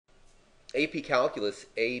AP Calculus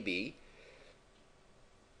AB.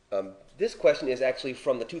 This question is actually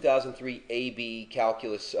from the 2003 AB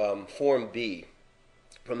Calculus Form B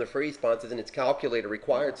from the free responses in its calculator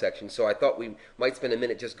required section. So I thought we might spend a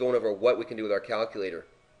minute just going over what we can do with our calculator.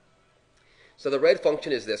 So the red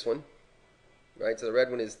function is this one, right? So the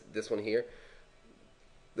red one is this one here.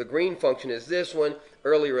 The green function is this one.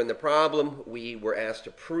 Earlier in the problem, we were asked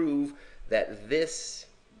to prove that this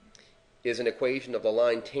is an equation of the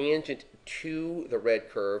line tangent to the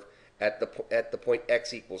red curve at the point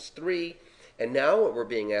x equals 3. And now what we're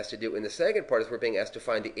being asked to do in the second part is we're being asked to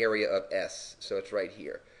find the area of S. So it's right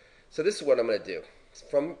here. So this is what I'm going to do.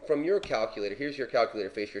 From your calculator, here's your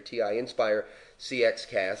calculator face, your ti-Nspire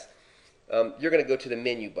cas. You're going to go to the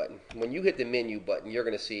menu button. When you hit the menu button, you're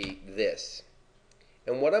going to see this.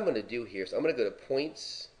 And what I'm going to do here is I'm going to go to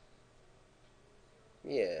points.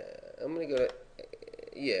 I'm going to go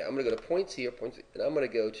to points here, and I'm going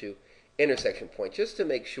to go to intersection point just to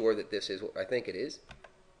make sure that this is what I think it is.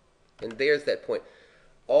 And there's that point.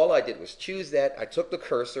 All I did was choose that. I took the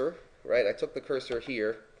cursor, right? I took the cursor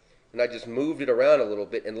here, and I just moved it around a little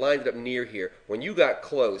bit and lined it up near here. When you got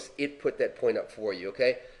close, it put that point up for you,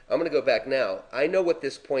 okay? I'm going to go back now. I know what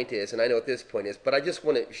this point is, and I know what this point is, but I just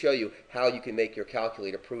want to show you how you can make your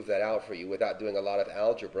calculator prove that out for you without doing a lot of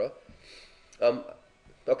algebra.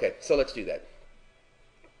 Okay, so let's do that.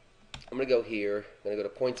 I'm going to go here. I'm going to go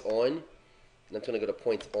to points on, and I'm going to go to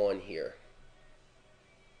points on here.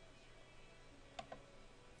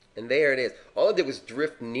 And there it is. All I did was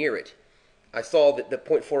drift near it. I saw that the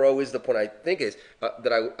 0.40 is the point I think is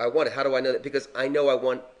that I wanted. How do I know that? Because I know I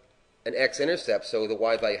want an x-intercept, so the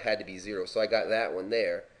y value had to be 0. So I got that one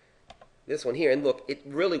there. This one here, and look, it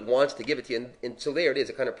really wants to give it to you, and so there it is.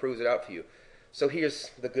 It kind of proves it out for you. So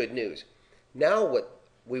here's the good news. Now what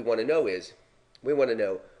we want to know is, we want to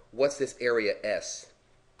know what's this area S.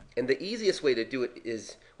 And the easiest way to do it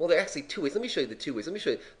is, well, there are actually two ways. Let me show you the two ways. Let me show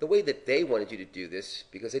you the way that they wanted you to do this,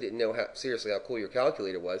 because they didn't know seriously how cool your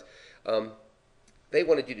calculator was. They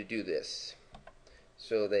wanted you to do this.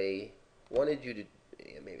 So they wanted you to,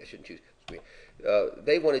 maybe I shouldn't choose.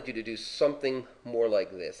 They wanted you to do something more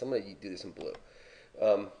like this. I'm going to do this in blue.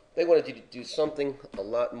 They wanted you to do something a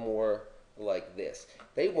lot more like this.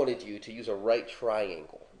 They wanted you to use a right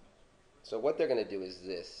triangle. So what they're going to do is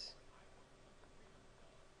this.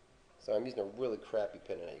 So I'm using a really crappy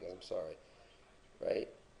pen tonight, you guys. I'm sorry. Right?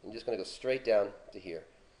 I'm just going to go straight down to here.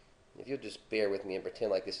 If you'll just bear with me and pretend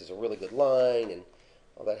like this is a really good line and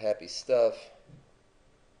all that happy stuff.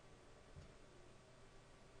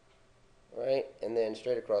 Right? And then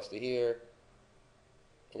straight across to here.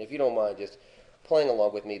 And if you don't mind just playing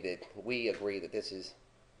along with me, that we agree that this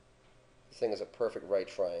thing is a perfect right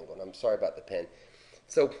triangle. And I'm sorry about the pen.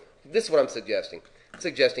 So this is what I'm suggesting. I'm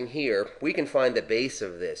suggesting here we can find the base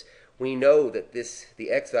of this. We know that the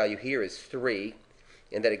x value here is 3,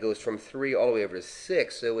 and that it goes from 3 all the way over to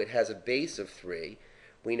 6, so it has a base of 3.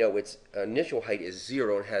 We know its initial height is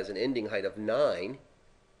 0 and has an ending height of 9,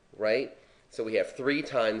 right? So we have 3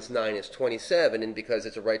 times 9 is 27, and because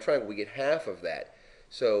it's a right triangle, we get half of that.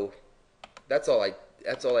 So that's all I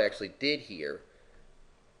actually did here.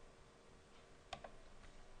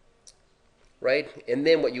 Right? And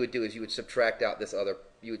then what you would do is you would subtract out this other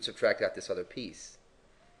piece.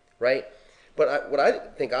 Right? But what I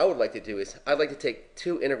think I would like to do is I'd like to take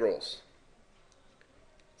two integrals.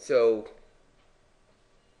 So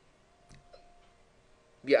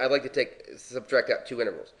yeah, I'd like to subtract out two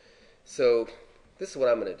integrals. So this is what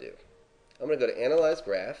I'm going to do. I'm going to go to Analyze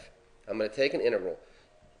Graph. I'm going to take an integral.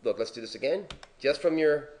 Look, let's do this again. Just from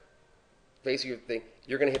your face of your thing,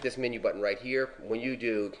 you're going to hit this menu button right here. When you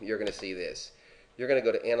do, you're going to see this. You're going to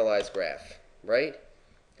go to Analyze Graph, right?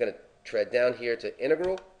 Going to tread down here to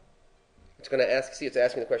Integral. It's going to ask, see, it's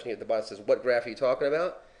asking the question here at the bottom. It says, what graph are you talking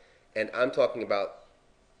about? And I'm talking about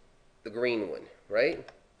the green one, right?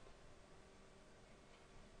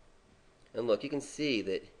 And look, you can see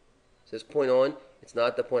that it says point on. It's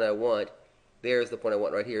not the point I want. There's the point I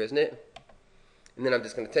want right here, isn't it? And then I'm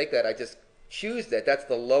just going to take that. I just choose that. That's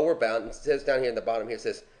the lower bound. It says down here in the bottom here, it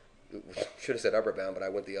says, should have said upper bound, but I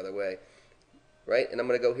went the other way. Right? And I'm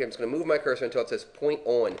going to go here. I'm just going to move my cursor until it says point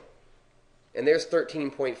on. And there's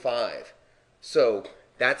 13.5. So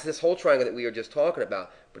that's this whole triangle that we were just talking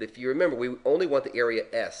about. But if you remember, we only want the area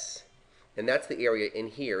S. And that's the area in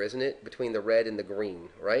here, isn't it? Between the red and the green,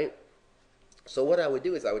 right? So what I would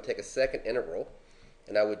do is I would take a second integral,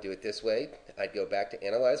 and I would do it this way. I'd go back to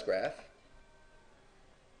Analyze Graph.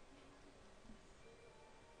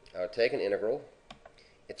 I would take an integral.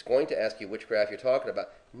 It's going to ask you which graph you're talking about.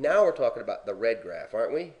 Now we're talking about the red graph,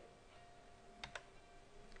 aren't we?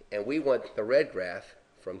 And we want the red graph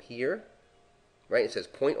from here right? It says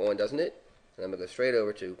point on, doesn't it? And I'm going to go straight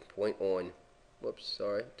over to point on. Whoops,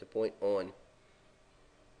 sorry, to point on.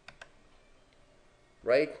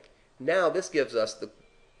 Right? Now this gives us the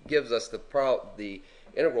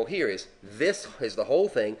integral here is this is the whole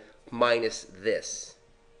thing minus this.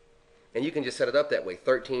 And you can just set it up that way.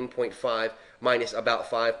 13.5 minus about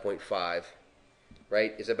 5.5,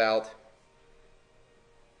 right, is about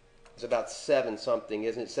 7 something,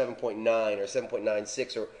 isn't it? 7.9 or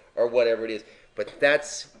 7.96 or whatever it is. But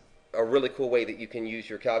that's a really cool way that you can use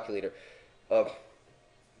your calculator.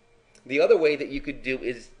 The other way that you could do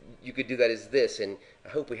that is this, and I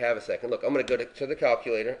hope we have a second. Look, I'm going to go to the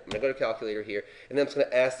calculator. I'm going to go to calculator here, and then I'm just going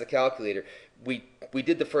to ask the calculator. We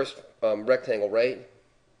did the first rectangle, right?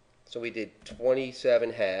 So we did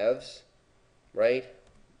 27 halves, right?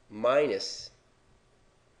 Minus.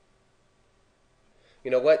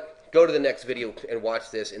 You know what? Go to the next video and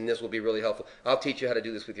watch this, and this will be really helpful. I'll teach you how to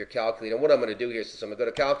do this with your calculator. And what I'm going to do here is I'm going to go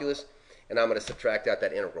to calculus, and I'm going to subtract out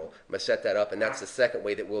that integral. I'm going to set that up, and that's the second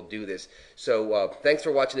way that we'll do this. So thanks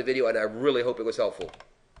for watching the video, and I really hope it was helpful.